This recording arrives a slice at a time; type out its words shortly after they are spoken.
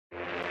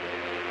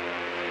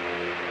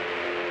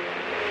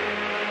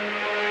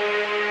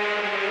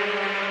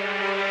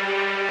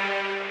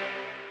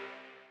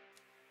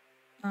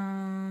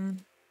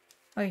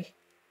Oi.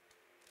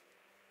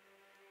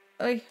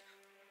 Oi.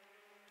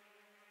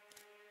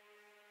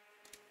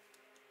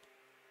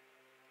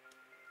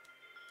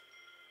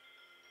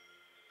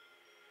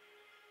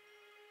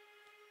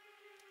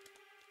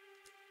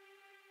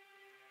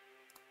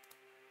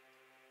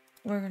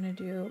 We're gonna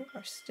do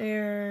our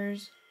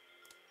stairs.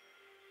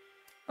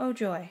 Oh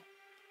joy.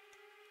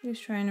 Who's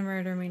trying to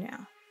murder me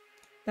now?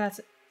 That's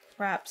a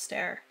crap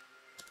stair.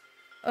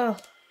 Oh.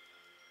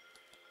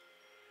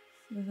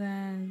 So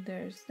then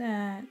there's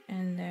that,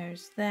 and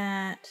there's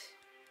that.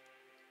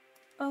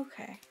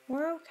 Okay,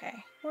 we're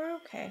okay. We're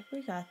okay.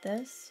 We got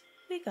this.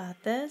 We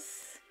got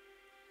this.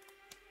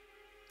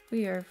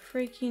 We are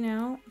freaking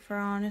out for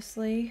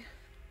honestly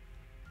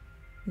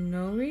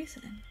no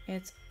reason.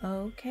 It's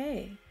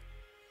okay.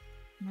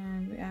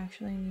 And we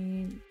actually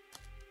need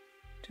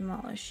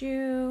demolish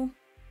you.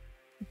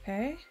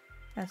 Okay,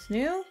 that's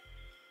new.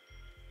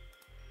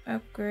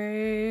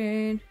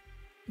 Upgrade.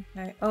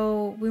 Okay.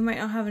 Oh, we might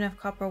not have enough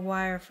copper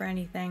wire for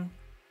anything.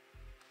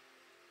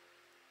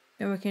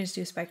 Then we can just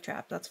do spike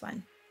trap. That's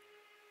fine.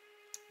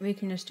 We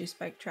can just do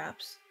spike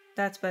traps.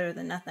 That's better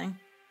than nothing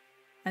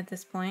at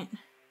this point.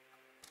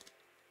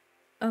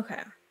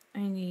 Okay.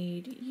 I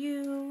need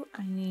you.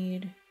 I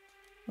need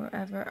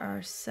wherever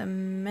our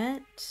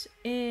cement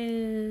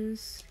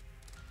is.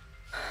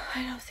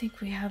 I don't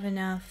think we have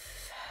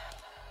enough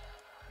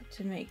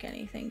to make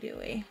anything, do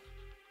we?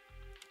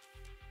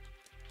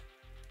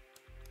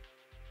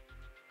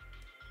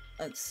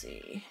 Let's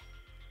see.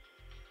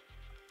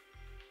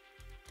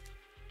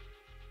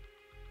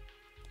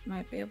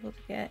 Might be able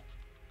to get...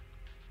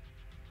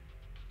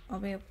 I'll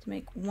be able to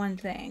make one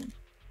thing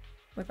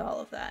with all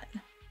of that.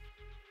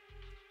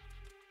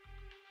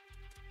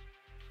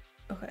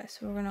 Okay,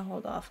 so we're gonna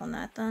hold off on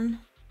that then.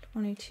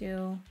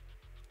 22.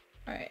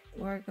 Alright,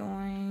 we're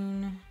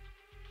going...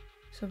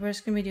 So we're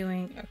just gonna be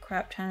doing a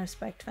crap ton of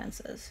spiked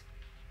fences.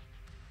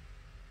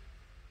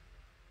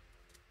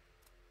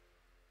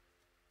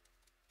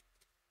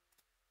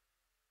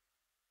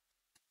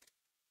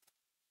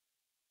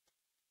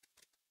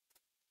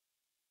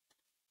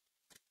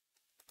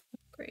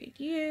 Upgrade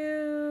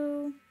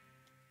you.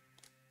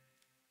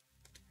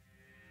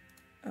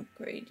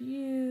 Upgrade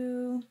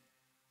you.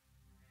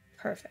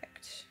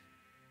 Perfect.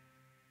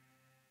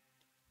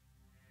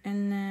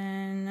 And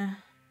then,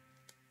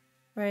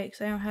 right,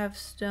 because I don't have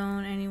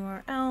stone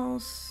anywhere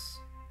else.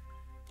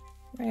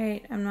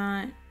 Right, I'm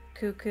not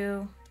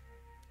cuckoo.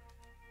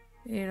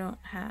 We don't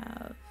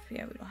have,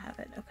 yeah, we don't have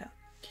it. Okay.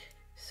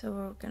 So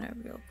we're gonna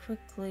real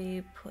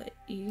quickly put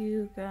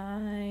you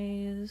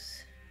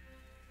guys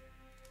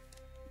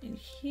in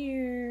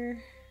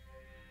here.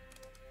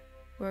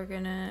 We're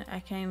gonna, I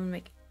can't even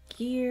make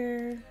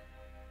gear.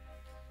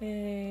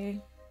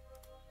 Okay.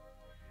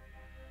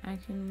 I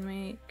can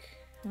make,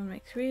 I'll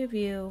make 3 of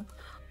you.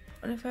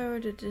 What if I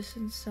were to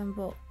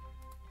disassemble?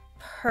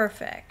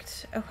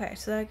 Perfect. Okay,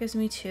 so that gives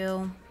me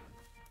 2.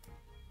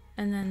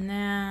 And then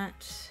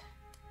that.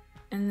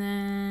 And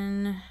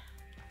then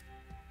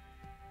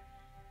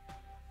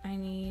I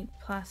need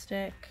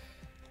plastic.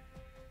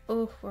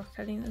 Oh, we're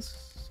cutting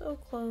this so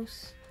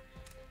close.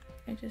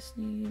 I just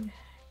need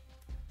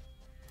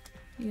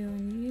you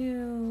and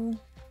you.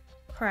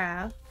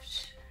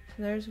 Craft. So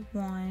there's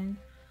 1.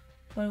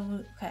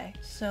 Okay,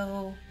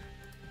 so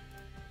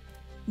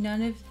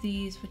none of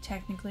these would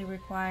technically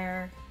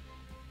require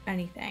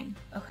anything.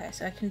 Okay,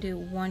 so I can do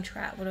 1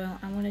 trap. What do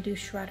I want to do?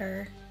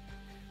 Shredder,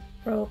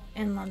 rope,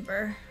 and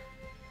lumber.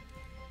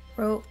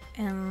 Rope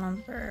and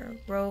lumber.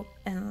 Rope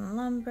and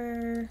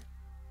lumber.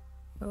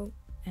 Rope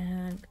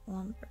and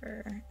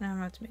lumber. Now I'm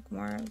going to make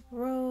more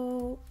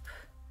rope.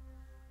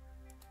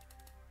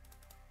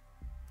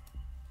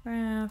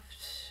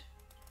 Craft.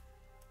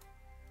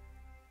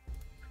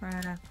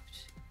 Craft.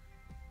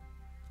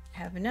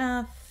 Have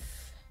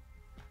enough.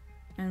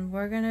 And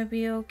we're gonna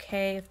be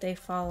okay if they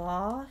fall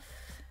off.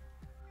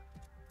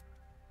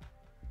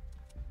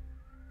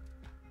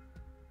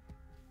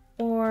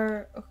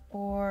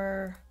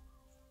 Or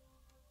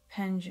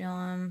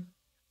pendulum.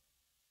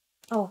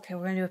 Oh, okay,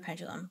 we're gonna do a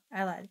pendulum.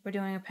 I lied. We're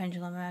doing a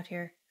pendulum out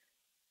here.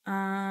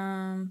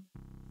 I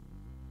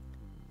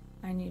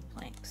need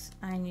planks.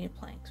 I need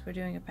planks. We're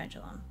doing a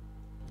pendulum.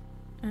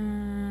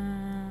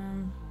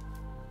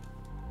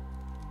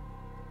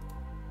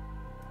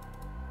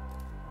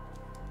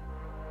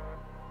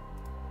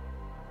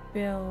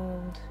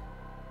 Build.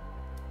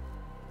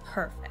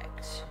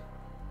 Perfect.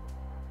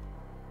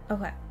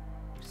 Okay.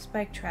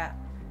 Spike trap.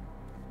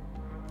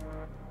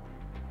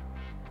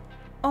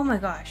 Oh my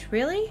gosh,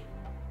 really?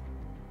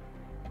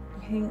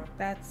 I think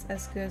that's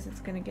as good as it's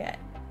gonna get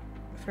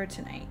for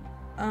tonight.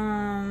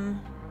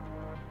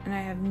 And I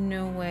have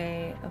no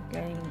way of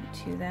getting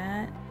to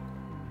that.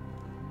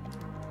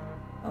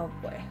 Oh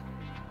boy.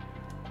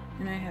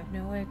 And I have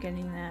no way of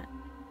getting that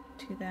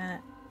to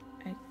that.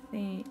 I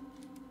think.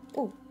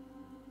 Oh.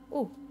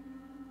 Oh.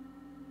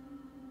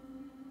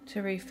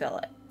 To refill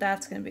it.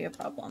 That's gonna be a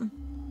problem.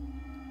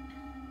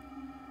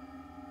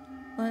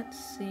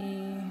 Let's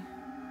see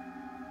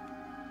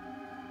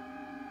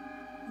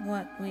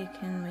what we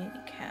can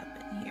make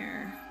happen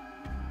here.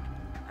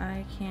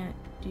 I can't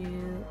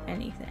do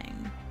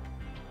anything.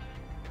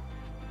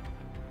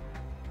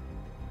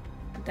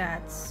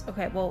 That's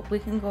okay. Well, we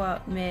can go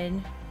out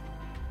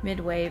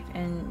mid-wave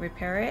and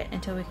repair it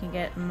until we can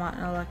get an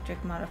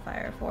electric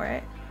modifier for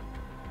it.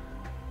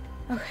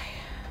 Okay.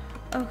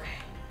 Okay.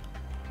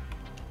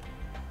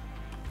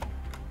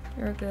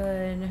 You're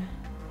good.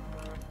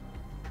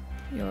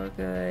 You're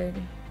good.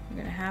 You're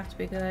gonna have to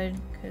be good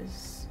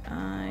because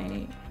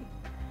I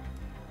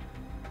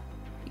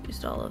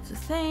used all of the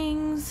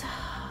things.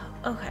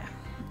 Okay.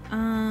 Okay,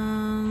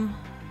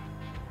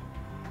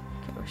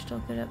 we're still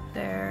good up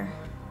there.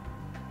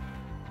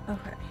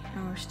 Okay,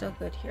 and we're still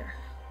good here.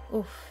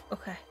 Oof,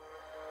 okay.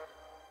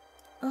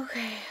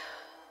 Okay.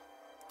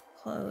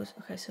 Close.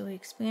 Okay, so we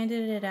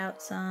expanded it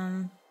out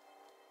some.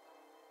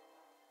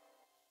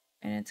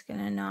 And it's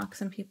gonna knock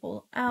some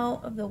people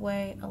out of the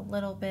way a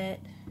little bit.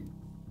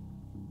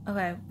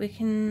 Okay, we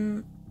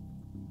can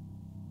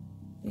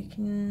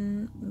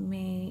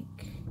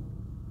make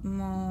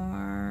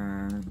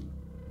more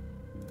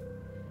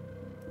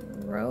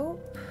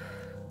rope.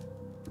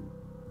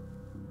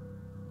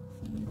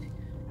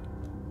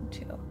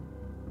 2.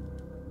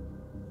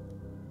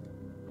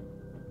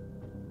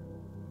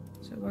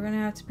 So we're gonna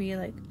have to be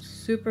like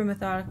super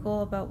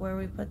methodical about where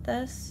we put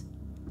this.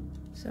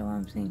 So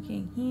I'm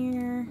thinking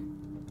here,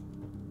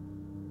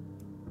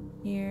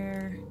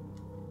 here.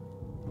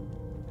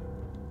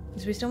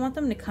 Because we still want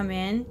them to come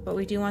in, but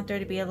we do want there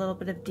to be a little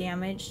bit of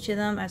damage to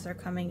them as they're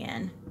coming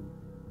in.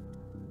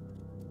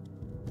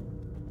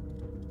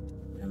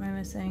 What am I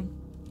missing?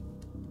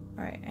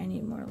 Alright, I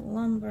need more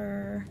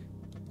lumber.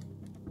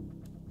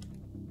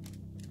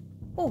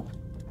 Oh,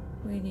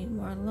 we need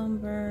more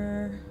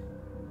lumber.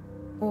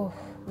 Oh,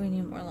 we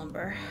need more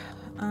lumber.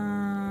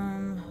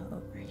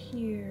 Over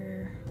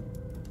here.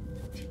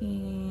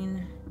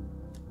 15.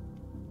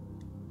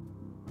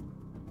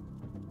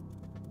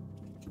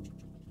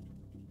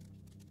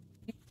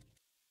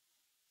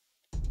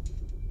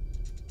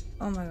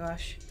 Oh my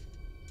gosh.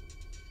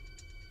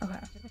 Okay.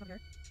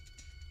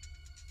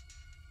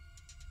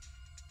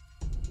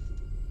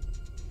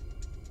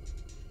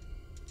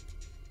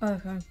 Oh, they're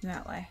coming from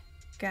that way.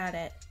 Got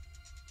it.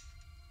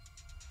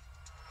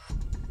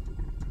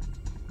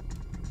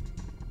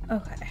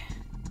 Okay.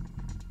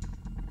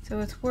 So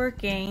it's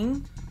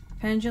working.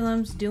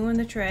 Pendulum's doing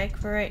the trick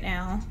for right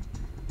now.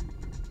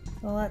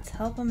 So let's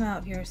help them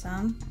out here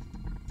some.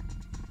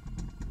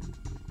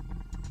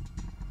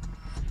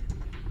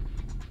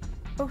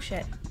 Oh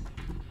shit.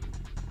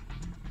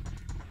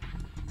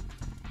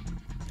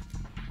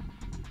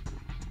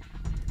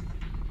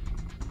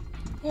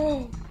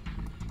 Oh.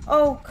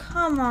 Oh,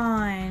 come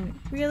on.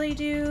 Really,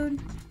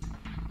 dude?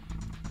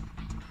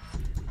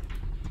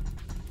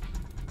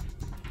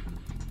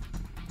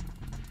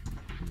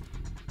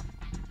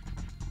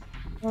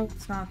 Oh,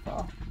 it's not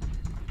full.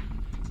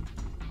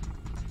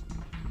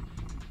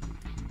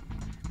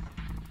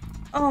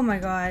 Oh my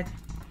god.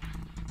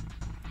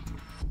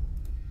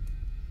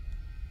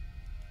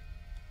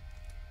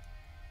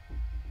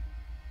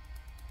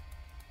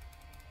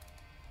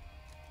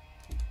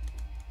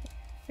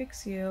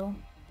 Fix you.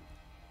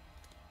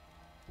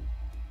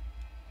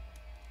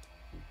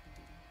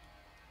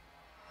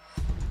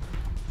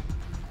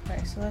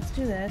 Okay, so let's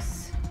do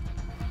this.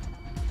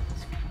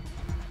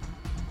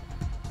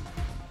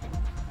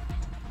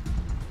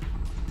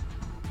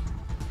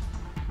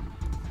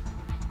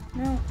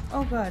 No.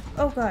 Oh god.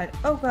 Oh god.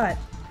 Oh god.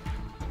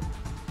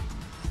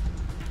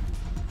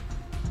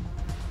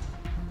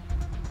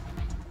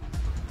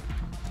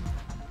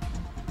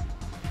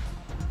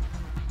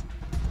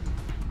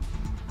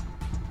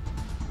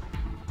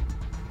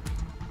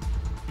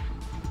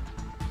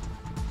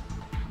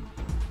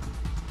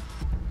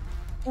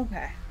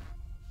 Okay.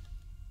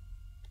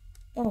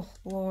 Oh,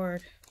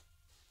 Lord.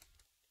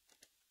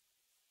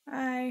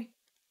 Hi.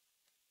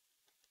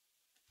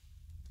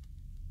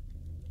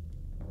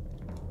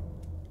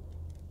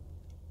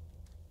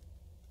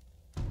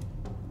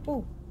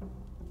 Oh.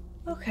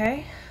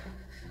 Okay.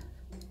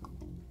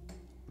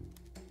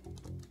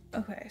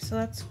 Okay, so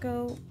let's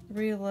go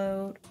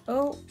reload.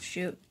 Oh,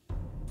 shoot.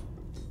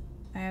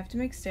 I have to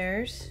make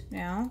stairs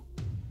now.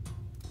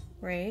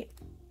 Great.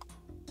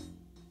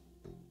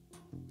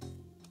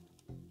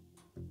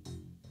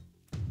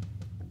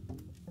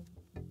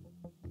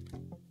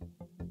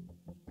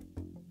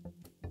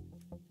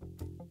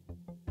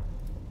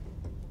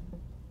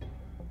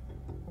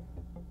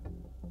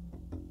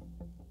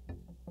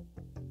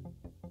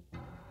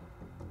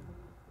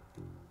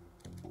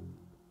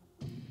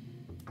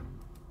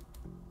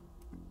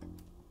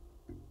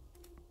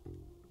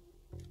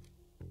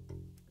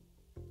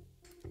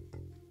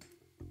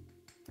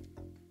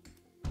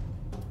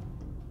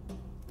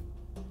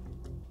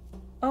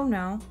 Oh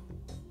no.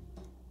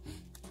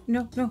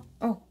 No, no.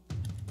 Oh.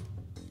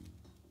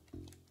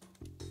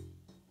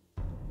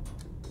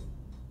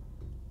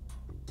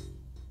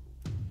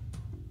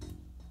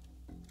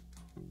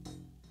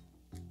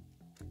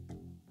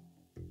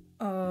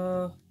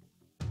 Uh.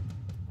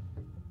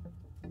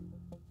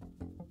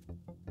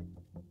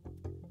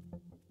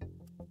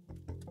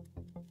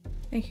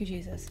 Thank you,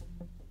 Jesus.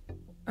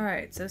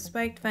 Alright, so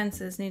spiked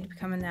fences need to be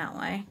coming that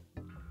way.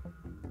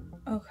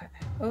 Okay.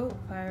 Oh,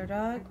 fire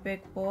dog,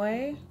 big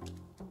boy.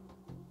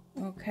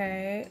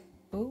 Okay.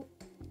 Oh.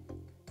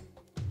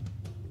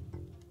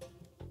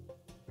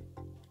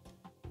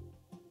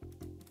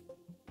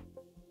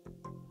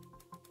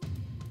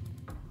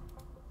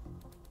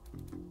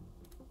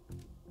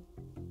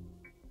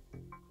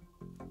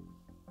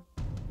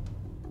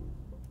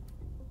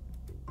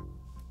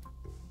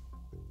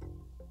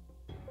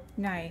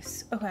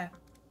 Nice. Okay.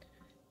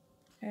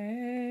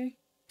 Okay.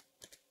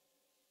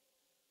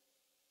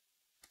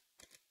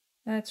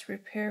 Let's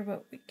repair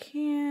what we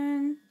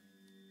can.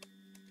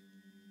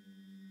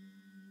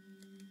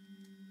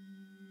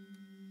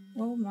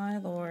 Oh my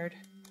lord.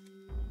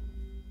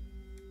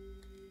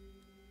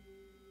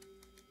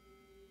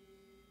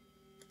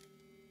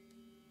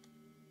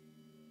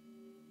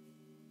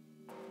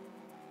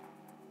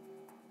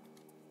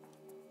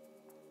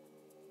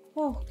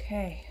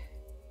 Okay.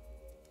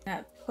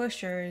 That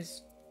pusher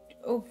is...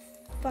 Oh,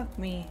 fuck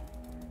me.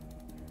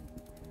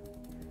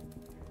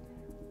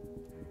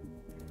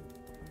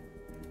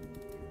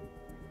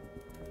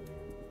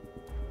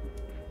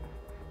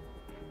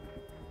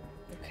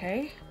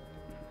 Okay.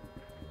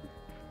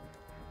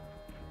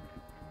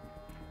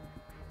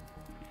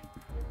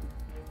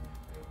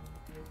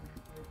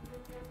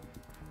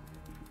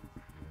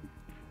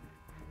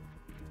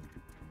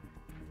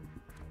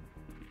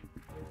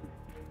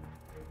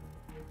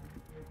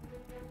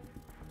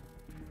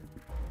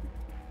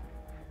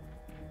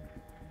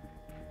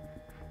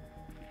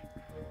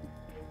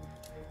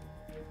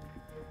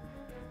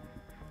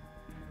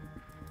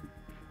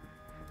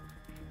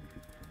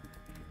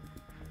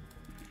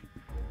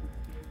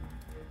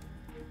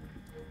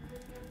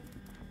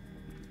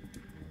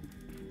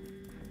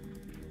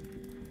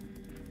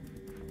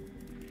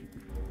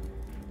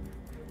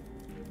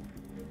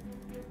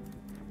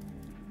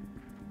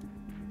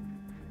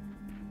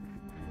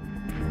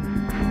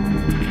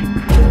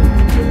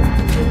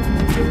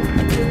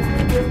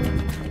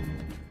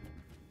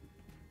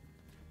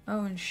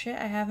 Oh, and shit,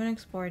 I haven't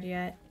explored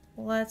yet.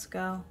 Let's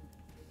go.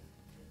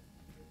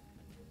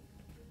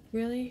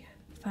 Really?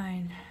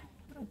 Fine.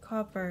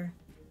 Copper.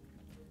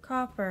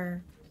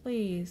 Copper.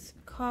 Please.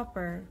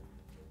 Copper.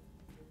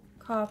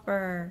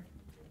 Copper.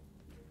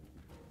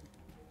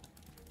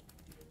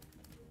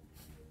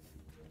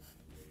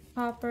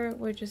 Copper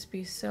would just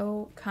be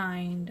so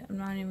kind. I'm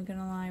not even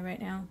gonna lie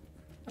right now.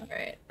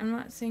 Alright, I'm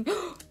not seeing...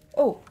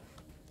 Oh!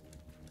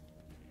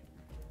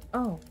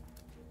 Oh.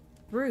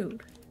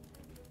 Rude.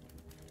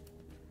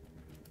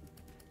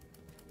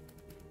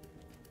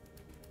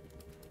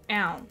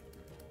 Ow.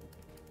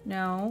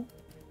 No.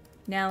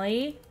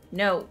 Nelly?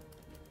 No.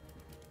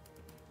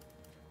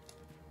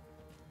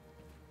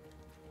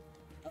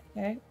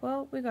 Okay,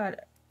 well, we got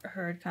a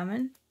herd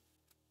coming.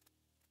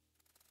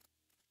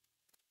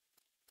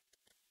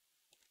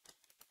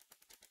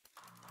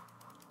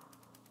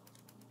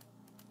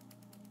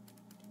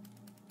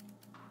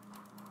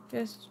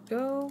 Just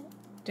go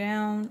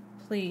down,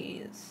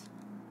 please.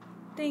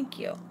 Thank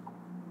you.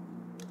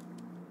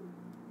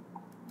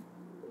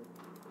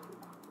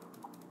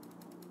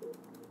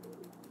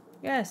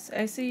 Yes,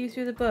 I see you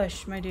through the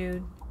bush, my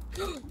dude.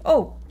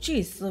 Oh,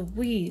 jeez,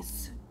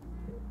 Louise.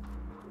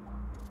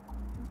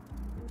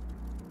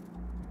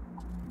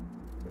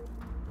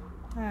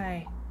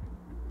 Hi.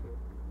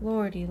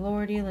 Lordy,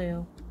 lordy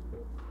Lou.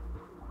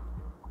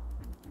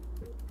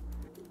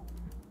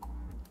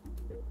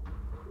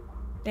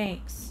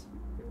 Thanks.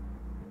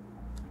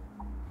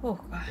 Oh,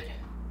 God.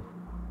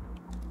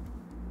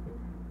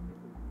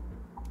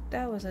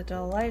 That was a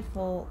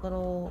delightful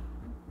little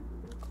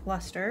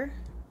cluster.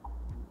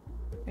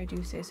 I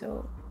do say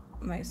so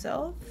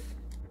myself.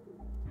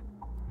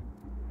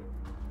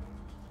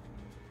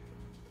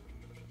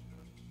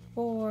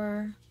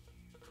 Four.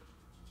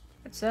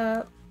 What's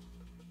up?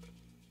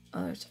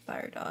 Oh, there's a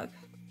fire dog.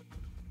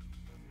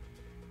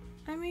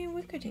 I mean,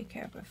 we could take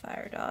care of a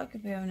fire dog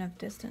if we have enough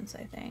distance,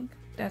 I think.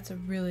 That's a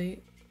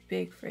really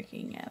big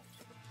freaking if.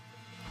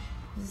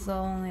 This is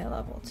only a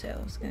level 2.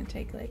 It's gonna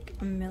take like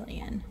a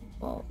million.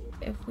 Well,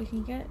 if we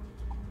can get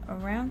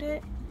around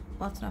it,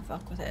 let's not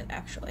fuck with it,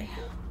 actually.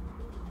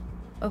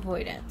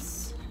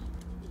 Avoidance.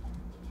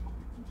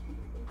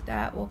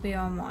 That will be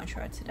our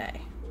mantra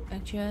today. I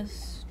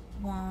just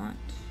want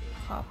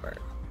copper.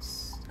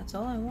 That's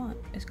all I want,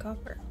 is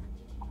copper.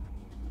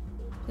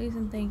 Please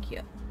and thank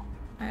you.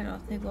 I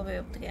don't think we'll be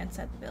able to get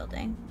inside the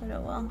building, but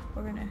oh well.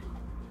 We're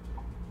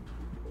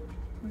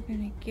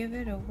gonna give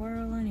it a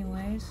whirl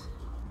anyways.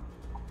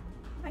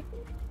 Hi.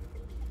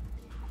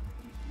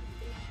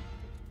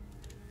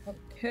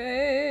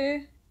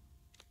 Okay.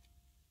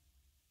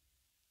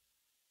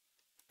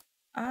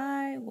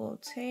 I will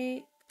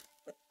take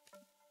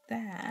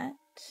that.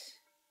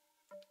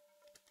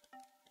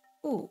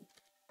 Ooh.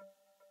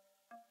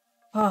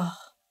 Oh.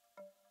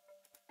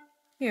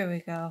 Here we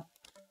go.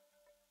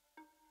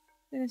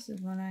 This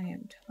is what I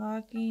am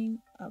talking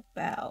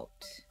about.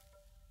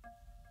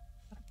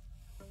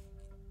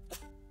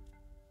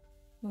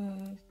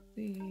 With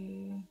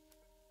the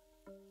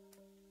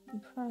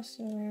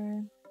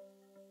compressor.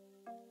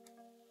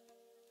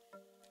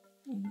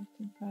 And the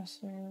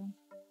compressor.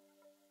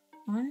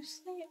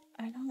 Honestly,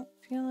 I don't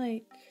feel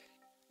like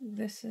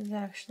this is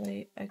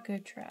actually a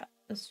good trap.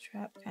 This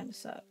trap kind of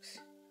sucks.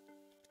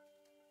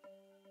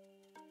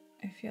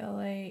 I feel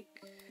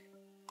like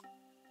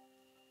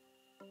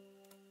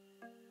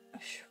a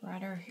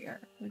shredder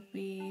here would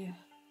be...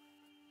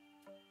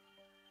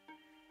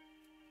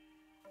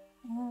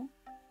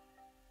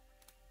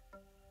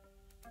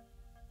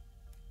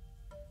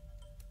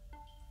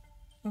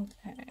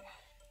 Okay.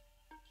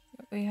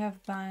 We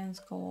have vines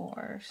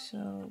galore,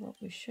 so what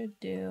we should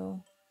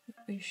do,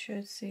 what we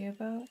should see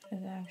about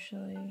is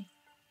actually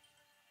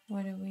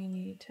what do we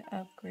need to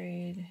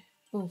upgrade.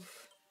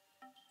 Oof.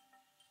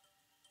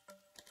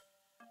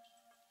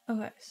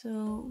 Okay,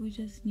 so we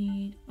just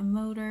need a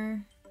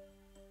motor,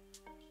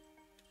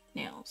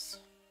 nails,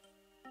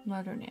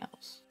 motor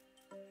nails.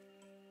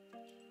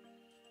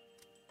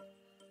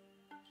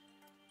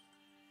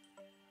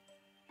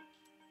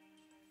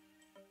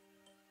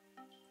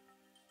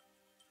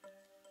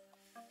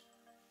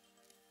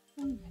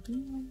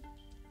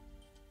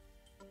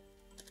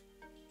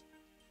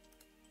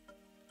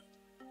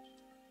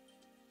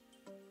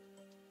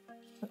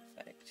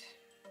 Perfect.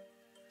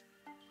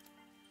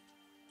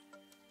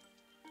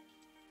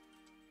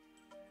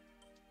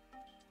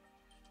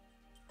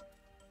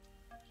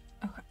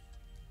 Okay.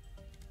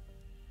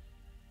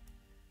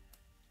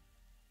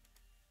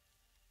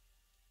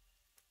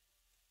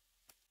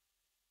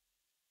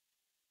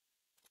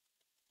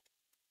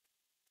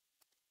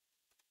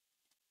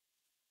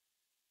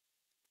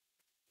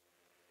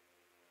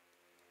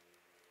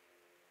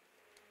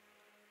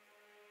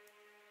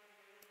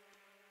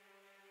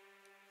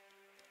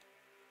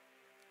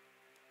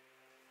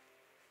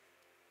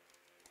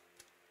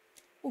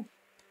 Ooh.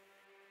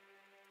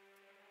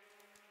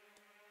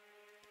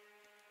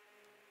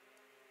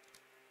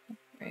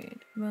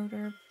 Upgrade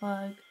motor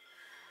plug.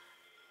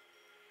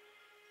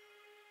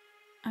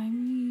 I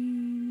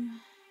mean,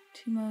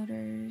 2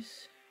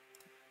 motors,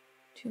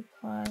 2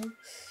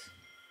 plugs.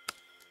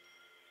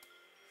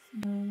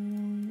 So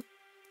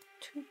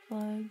 2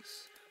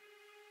 plugs.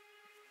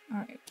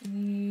 Alright, we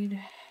need...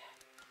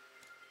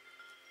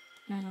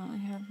 I only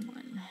have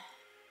 1.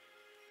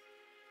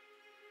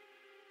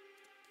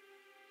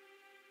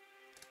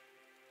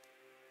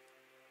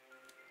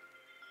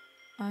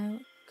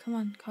 Come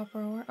on,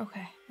 copper ore.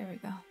 Okay, there we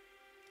go.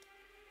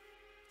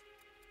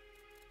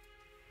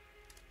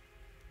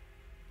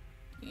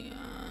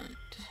 And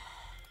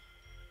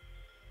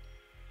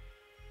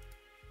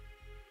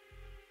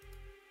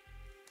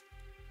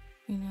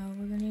we know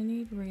we're gonna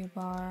need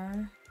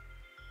rebar.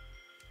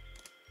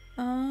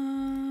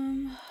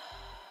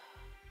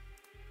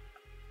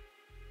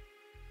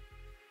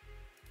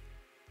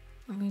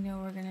 We know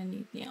we're gonna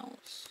need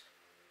nails.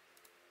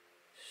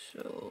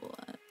 So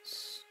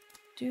let's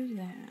do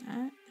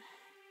that.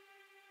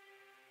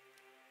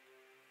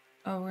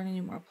 Oh, we're gonna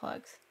need more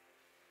plugs.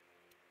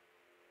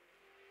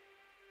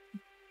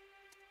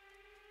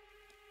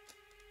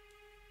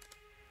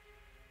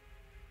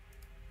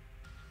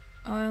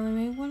 Oh, I only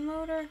made 1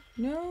 motor?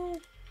 No!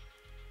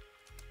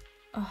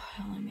 Oh,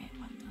 I only made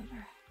 1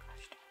 motor.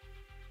 Gosh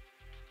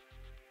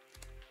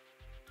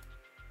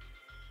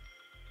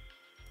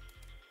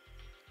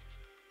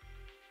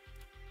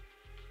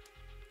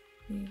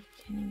darn. We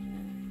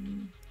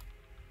can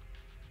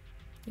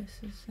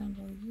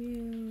disassemble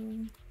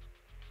you.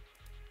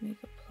 Make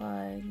a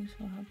plug, so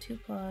we'll have 2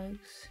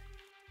 plugs.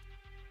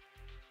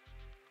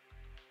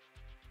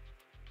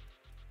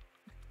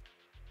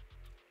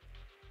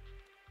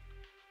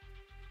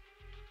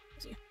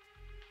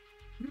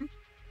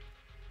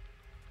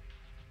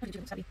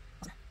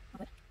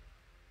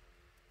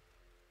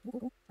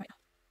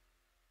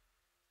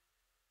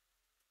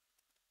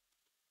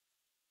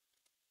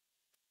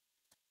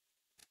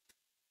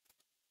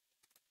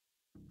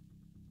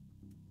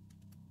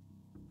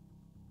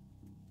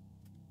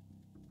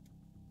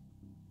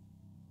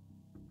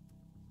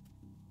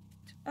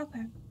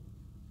 Okay.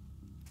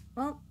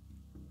 Well,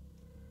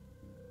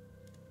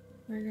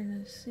 we're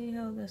gonna see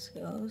how this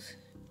goes.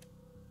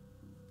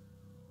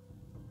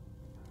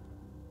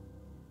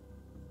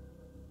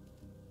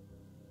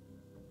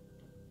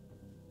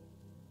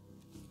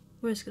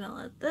 We're just gonna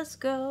let this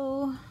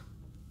go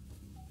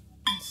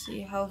and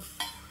see how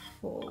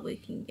full we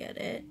can get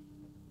it.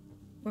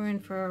 We're in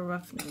for a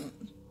rough night.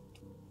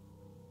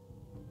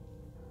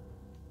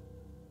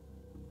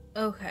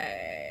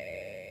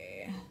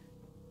 Okay.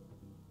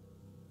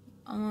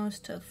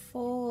 Almost to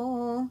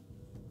full.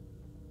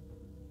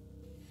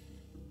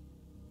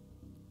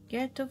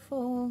 Get to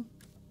full.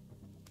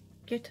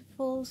 Get to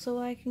full so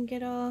I can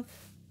get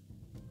off.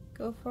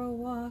 Go for a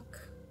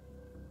walk.